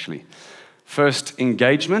career, actually. First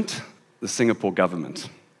engagement, the Singapore government.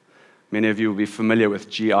 Many of you will be familiar with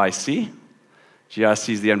GIC. GIC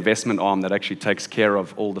is the investment arm that actually takes care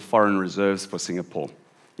of all the foreign reserves for Singapore.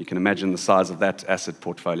 You can imagine the size of that asset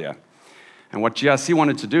portfolio. And what GIC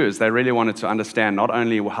wanted to do is they really wanted to understand not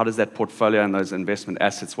only how does that portfolio and those investment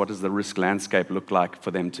assets, what does the risk landscape look like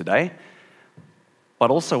for them today,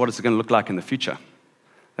 but also what is it going to look like in the future.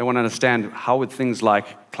 They want to understand how would things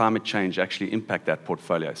like climate change actually impact that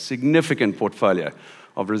portfolio. Significant portfolio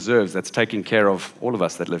of reserves that's taking care of all of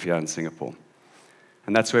us that live here in Singapore.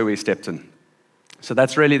 And that's where we stepped in. So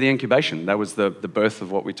that's really the incubation. That was the birth of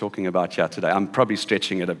what we're talking about here today. I'm probably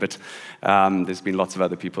stretching it a bit. There's been lots of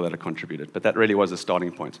other people that have contributed, but that really was a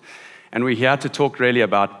starting point. And we're here to talk really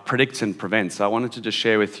about predict and prevent. So I wanted to just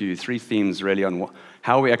share with you 3 themes really on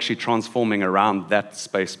how we're actually transforming around that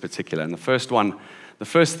space particular. And the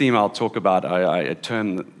first theme I'll talk about, I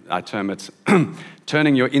term it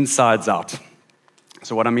turning your insides out.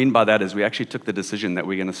 So what I mean by that is we actually took the decision that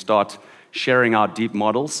we're going to start sharing our deep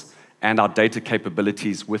models and our data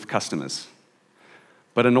capabilities with customers.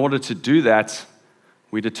 But in order to do that,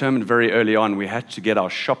 we determined very early on we had to get our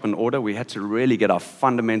shop in order. We had to really get our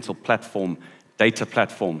fundamental platform, data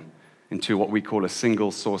platform, into what we call a single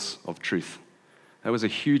source of truth. That was a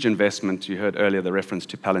huge investment. You heard earlier the reference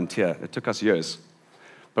to Palantir. It took us years.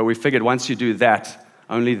 But we figured once you do that,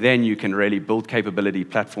 only then you can really build capability,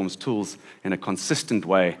 platforms, tools in a consistent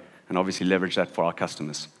way and obviously leverage that for our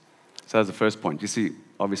customers. So that's the first point. You see,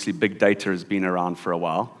 obviously big data has been around for a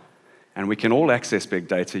while, and we can all access big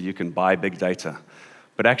data. You can buy big data.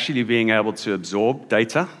 But actually being able to absorb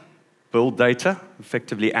data, build data,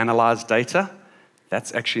 effectively analyze data,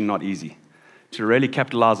 that's actually not easy. To really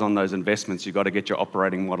capitalize on those investments, you've got to get your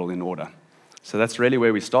operating model in order. So that's really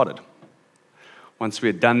where we started. Once we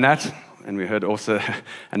had done that, and we heard also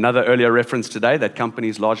another earlier reference today that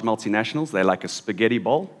companies, large multinationals, they're like a spaghetti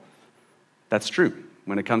bowl. That's true.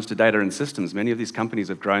 When it comes to data and systems, many of these companies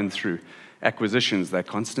have grown through acquisitions. They're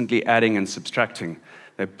constantly adding and subtracting.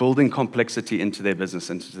 They're building complexity into their business,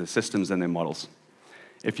 into their systems and their models.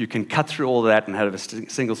 If you can cut through all that and have a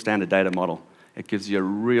single standard data model, it gives you a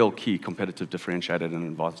real key competitive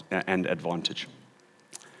differentiator and advantage.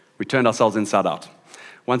 We turned ourselves inside out.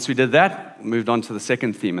 Once we did that, moved on to the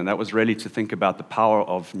second theme, and that was really to think about the power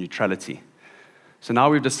of neutrality. So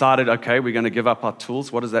now we've decided, okay, we're going to give up our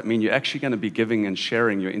tools. What does that mean? You're actually going to be giving and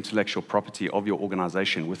sharing your intellectual property of your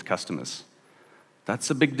organization with customers.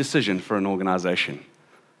 That's a big decision for an organization.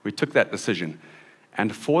 We took that decision.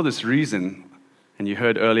 And for this reason, and you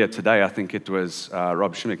heard earlier today, I think it was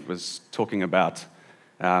Rob Schmick was talking about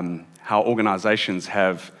how organizations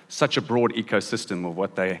have such a broad ecosystem of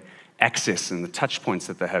what they access and the touch points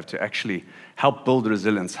that they have to actually help build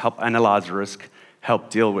resilience, help analyze risk, help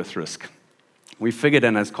deal with risk. We figured,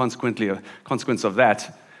 and as a consequence of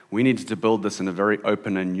that, we needed to build this in a very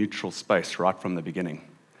open and neutral space right from the beginning.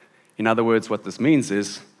 In other words, what this means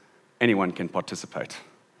is anyone can participate.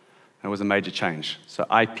 That was a major change. So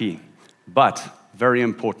IP, but very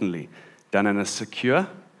importantly, done in a secure,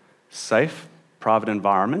 safe, private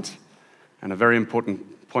environment, and a very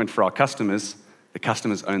important point for our customers, the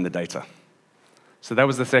customers own the data. So that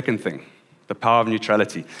was the second thing. the power of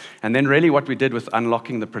neutrality. And then really what we did with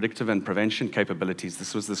unlocking the predictive and prevention capabilities,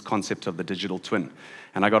 this was this concept of the digital twin.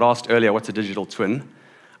 And I got asked earlier, what's a digital twin?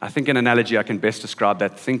 I think an analogy I can best describe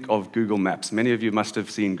that, think of Google Maps. Many of you must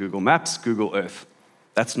have seen Google Maps, Google Earth.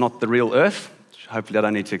 That's not the real Earth. Hopefully I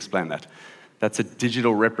don't need to explain that. That's a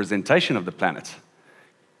digital representation of the planet.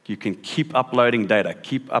 You can keep uploading data,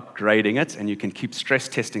 keep upgrading it, and you can keep stress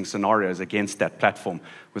testing scenarios against that platform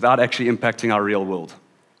without actually impacting our real world.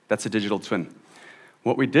 That's a digital twin.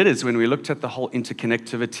 What we did is when we looked at the whole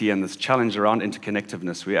interconnectivity and this challenge around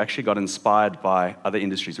interconnectiveness, we actually got inspired by other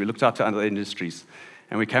industries. We looked out to other industries,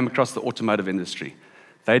 and we came across the automotive industry.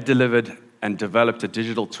 They delivered and developed a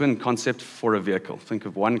digital twin concept for a vehicle. Think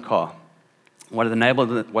of one car. What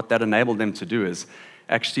that enabled them to do is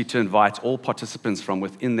actually to invite all participants from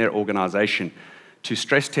within their organization to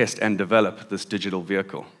stress test and develop this digital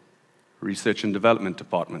vehicle. Research and development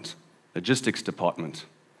department, logistics department,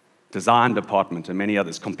 design department, and many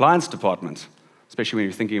others. Compliance department, especially when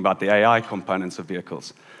you're thinking about the AI components of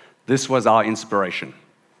vehicles. This was our inspiration,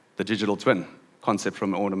 the digital twin concept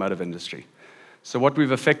from the automotive industry. So what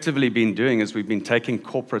we've effectively been doing is we've been taking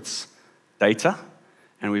corporates' data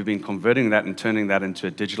and we've been converting that and turning that into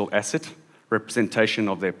a digital asset, representation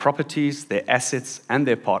of their properties, their assets, and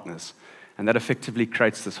their partners. And that effectively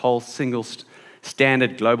creates this whole single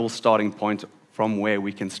standard global starting point from where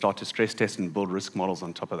we can start to stress test and build risk models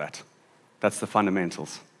on top of that. That's the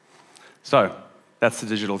fundamentals. So that's the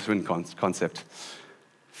digital twin concept.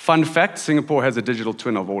 Fun fact, Singapore has a digital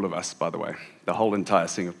twin of all of us, by the way. The whole entire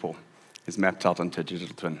Singapore is mapped out onto a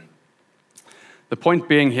digital twin. The point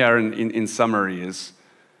being here in summary is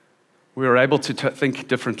we were able to think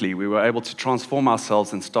differently. We were able to transform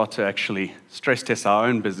ourselves and start to actually stress test our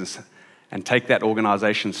own business and take that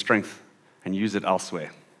organization's strength and use it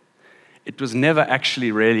elsewhere. It was never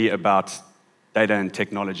actually really about data and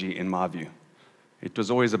technology, in my view. It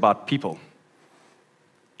was always about people.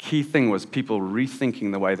 Key thing was people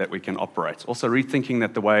rethinking the way that we can operate. Also rethinking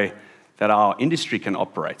that the way that our industry can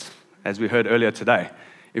operate. As we heard earlier today,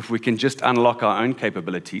 if we can just unlock our own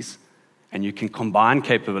capabilities and you can combine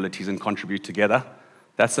capabilities and contribute together,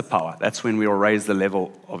 that's the power. That's when we will raise the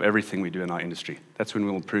level of everything we do in our industry. That's when we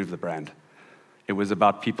will improve the brand. It was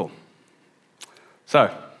about people.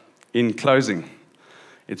 So, in closing,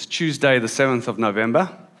 it's Tuesday, the 7th of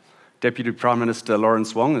November. Deputy Prime Minister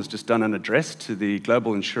Lawrence Wong has just done an address to the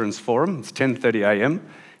Global Insurance Forum. It's 10:30 a.m.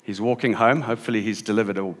 He's walking home. Hopefully he's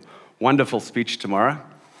delivered a wonderful speech tomorrow.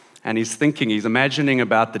 And he's imagining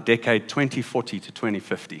about the decade 2040 to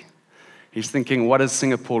 2050. He's thinking, what does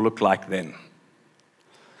Singapore look like then?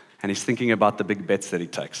 And he's thinking about the big bets that he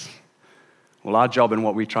takes. Well, our job and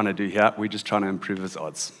what we're trying to do here, we're just trying to improve his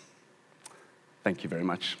odds. Thank you very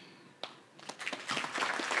much.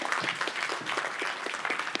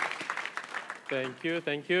 Thank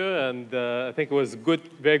you. And I think it was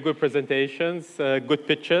very good presentations, good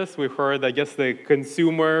pitches. We heard, I guess, the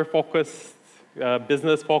consumer-focused,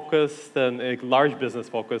 business-focused, and a large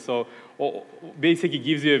business-focused. So basically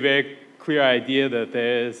gives you a very clear idea that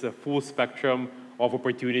there is a full spectrum of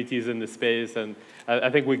opportunities in the space. And I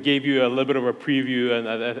think we gave you a little bit of a preview, and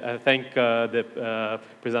I thank the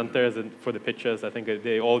presenters for the pitches. I think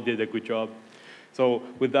they all did a good job. So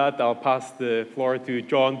with that, I'll pass the floor to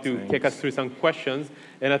John to take us through some questions.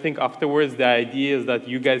 And I think afterwards, the idea is that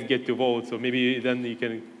you guys get to vote. So maybe then you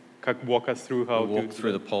can walk us through how we'll walk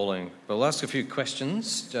through the polling. We'll ask a few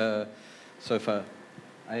questions. So for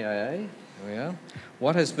AIA, here we are.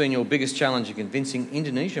 What has been your biggest challenge in convincing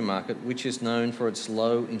Indonesia market, which is known for its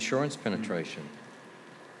low insurance penetration?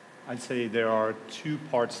 I'd say there are two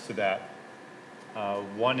parts to that.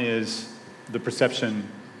 One is the perception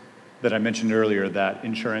that I mentioned earlier that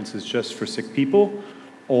insurance is just for sick people,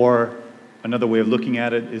 or another way of looking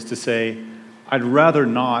at it is to say, I'd rather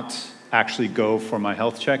not actually go for my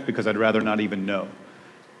health check because I'd rather not even know.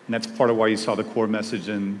 And that's part of why you saw the core message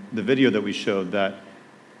in the video that we showed, that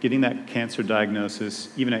getting that cancer diagnosis,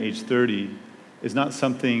 even at age 30, is not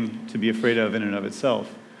something to be afraid of in and of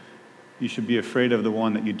itself. You should be afraid of the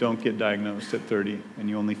one that you don't get diagnosed at 30 and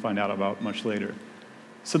you only find out about much later.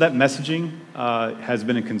 So that messaging has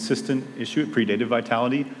been a consistent issue. It predated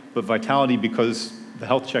Vitality, but Vitality, because the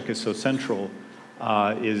health check is so central,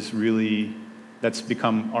 that's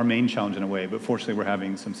become our main challenge in a way, but fortunately we're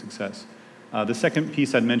having some success. The second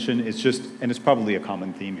piece I'd mention is just, and it's probably a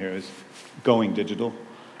common theme here, is going digital.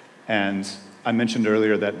 And I mentioned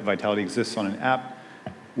earlier that Vitality exists on an app.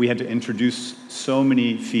 We had to introduce so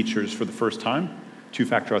many features for the first time: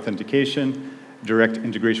 two-factor authentication, direct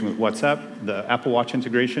integration with WhatsApp, the Apple Watch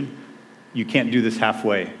integration. You can't do this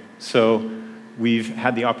halfway. So we've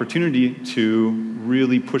had the opportunity to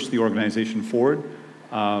really push the organization forward.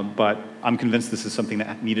 But I'm convinced this is something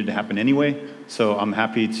that needed to happen anyway, so I'm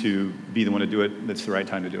happy to be the one to do it. That's the right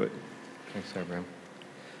time to do it. Thanks,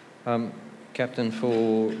 Abraham. Captain,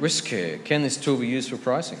 for risk care, can this tool be used for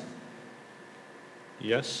pricing?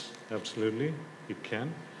 Yes, absolutely, it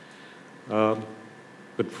can.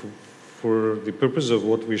 But for the purpose of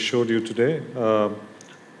what we showed you today,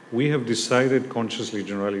 we have decided consciously,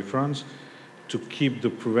 Generali France, to keep the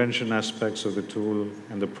prevention aspects of the tool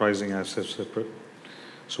and the pricing aspects separate.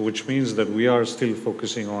 So which means that we are still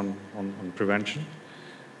focusing on prevention.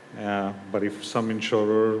 But if some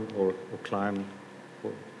insurer or client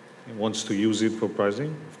wants to use it for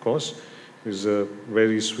pricing, of course, there's a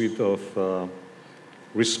very suite of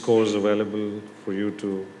risk scores available for you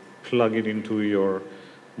to plug it into your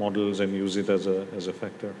models and use it as a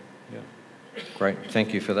factor. Yeah. Great,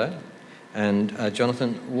 thank you for that. And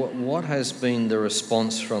Jonathan, what has been the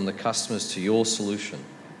response from the customers to your solution?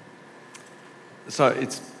 So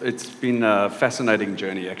it's been a fascinating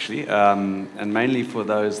journey, actually, and mainly for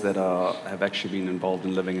those that have actually been involved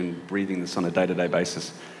in living and breathing this on a day-to-day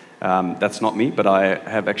basis. That's not me, but I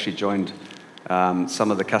have actually joined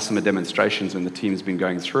some of the customer demonstrations when the team's been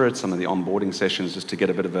going through it, some of the onboarding sessions, just to get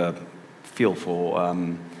a bit of a feel for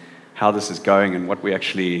how this is going and what we're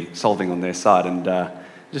actually solving on their side. And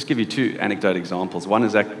just give you two anecdote examples. One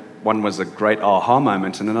was a great aha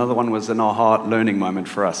moment, and another one was an aha learning moment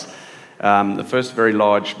for us. The first very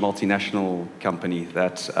large multinational company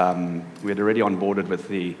that we had already onboarded with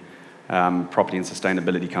the property and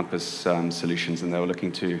sustainability compass solutions, and they were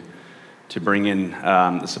looking to bring in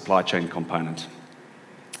the supply chain component.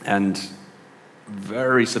 And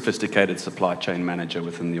very sophisticated supply chain manager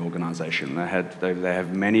within the organization. They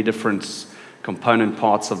have many different component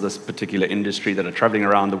parts of this particular industry that are traveling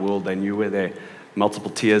around the world. They knew where their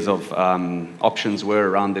multiple tiers of options were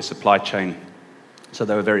around their supply chain. So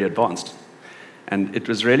they were very advanced. And it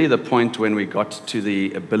was really the point when we got to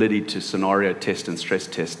the ability to scenario test and stress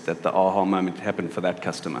test that the aha moment happened for that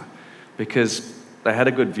customer. Because they had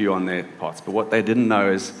a good view on their parts, but what they didn't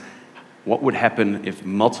know is what would happen if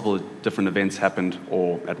multiple different events happened,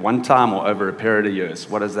 or at one time or over a period of years.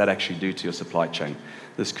 What does that actually do to your supply chain?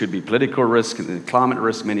 This could be political risk, climate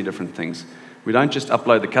risk, many different things. We don't just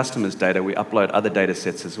upload the customer's data, we upload other data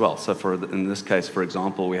sets as well. So in this case, for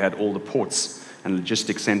example, we had all the ports and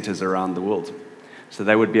logistics centers around the world. So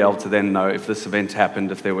they would be able to then know if this event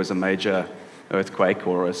happened, if there was a major earthquake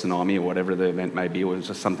or a tsunami or whatever the event may be, or it was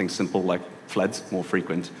just something simple like floods, more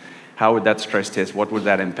frequent. How would that stress test? What would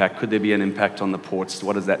that impact? Could there be an impact on the ports?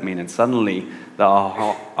 What does that mean? And suddenly, the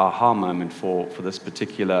aha moment for this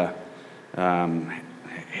particular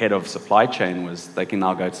head of supply chain was they can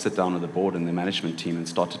now go sit down with the board and the management team and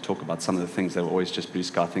start to talk about some of the things that were always just blue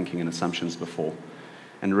sky thinking and assumptions before,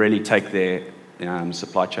 and really take their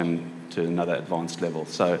supply chain to another advanced level.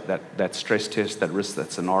 So that stress test, that risk,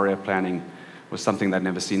 that scenario planning was something they'd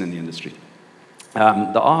never seen in the industry.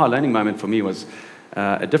 The aha learning moment for me was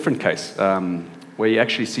a different case, where you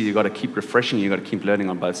actually see you've got to keep refreshing, you've got to keep learning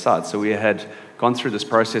on both sides. So we had gone through this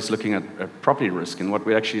process looking at property risk, and what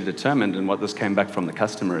we actually determined, and what this came back from the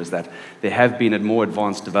customer, is that there have been more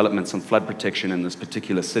advanced developments on flood protection in this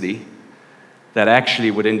particular city that actually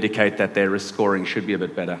would indicate that their risk scoring should be a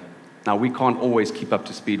bit better. Now, we can't always keep up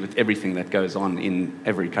to speed with everything that goes on in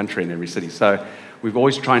every country and every city. So we've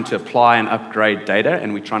always trying to apply and upgrade data,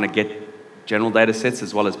 and we're trying to get general data sets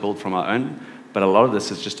as well as build from our own. But a lot of this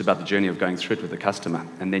is just about the journey of going through it with the customer,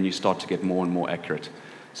 and then you start to get more and more accurate.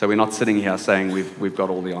 So we're not sitting here saying we've got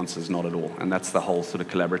all the answers, not at all. And that's the whole sort of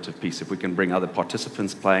collaborative piece. If we can bring other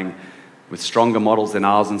participants playing with stronger models than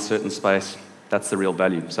ours in certain space, that's the real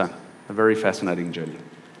value. So a very fascinating journey.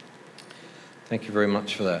 Thank you very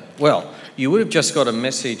much for that. Well, you would have just got a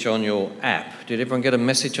message on your app. Did everyone get a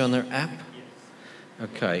message on their app? Yes.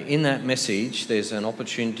 Okay. In that message, there's an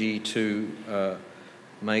opportunity to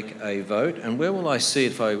make a vote. And where will I see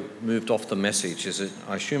it if I moved off the message? Is it?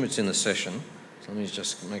 I assume it's in the session. So let me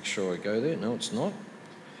just make sure I go there. No, it's not.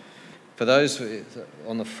 For those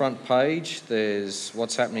on the front page, there's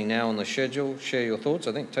what's happening now on the schedule. Share your thoughts.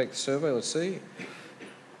 I think take the survey. Let's see.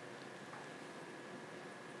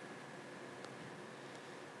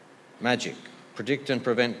 Magic. Predict and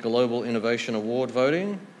Prevent Global Innovation Award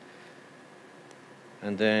voting.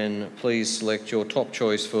 And then please select your top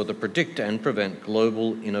choice for the Predict and Prevent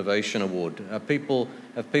Global Innovation Award. Have people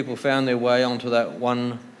found their way onto that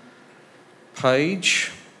one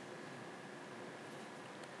page?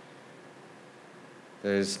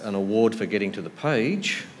 There's an award for getting to the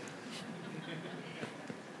page.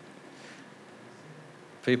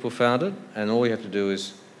 People found it, and all you have to do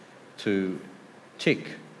is to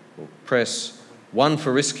tick or press One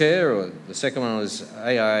for risk care, or the second one was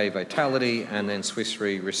AIA Vitality, and then Swiss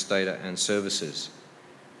Re Risk Data and Services.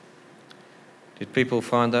 Did people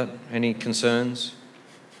find that? Any concerns?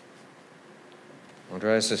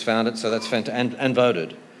 Andreas has found it, so that's fantastic, and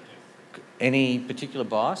voted. Any particular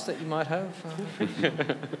bias that you might have?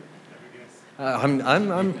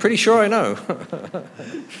 I'm pretty sure I know.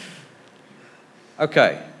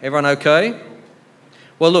 Okay, everyone okay?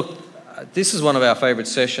 Well, look, this is one of our favourite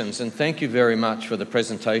sessions, and thank you very much for the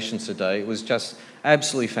presentations today. It was just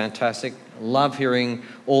absolutely fantastic. Love hearing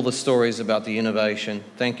all the stories about the innovation.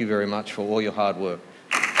 Thank you very much for all your hard work.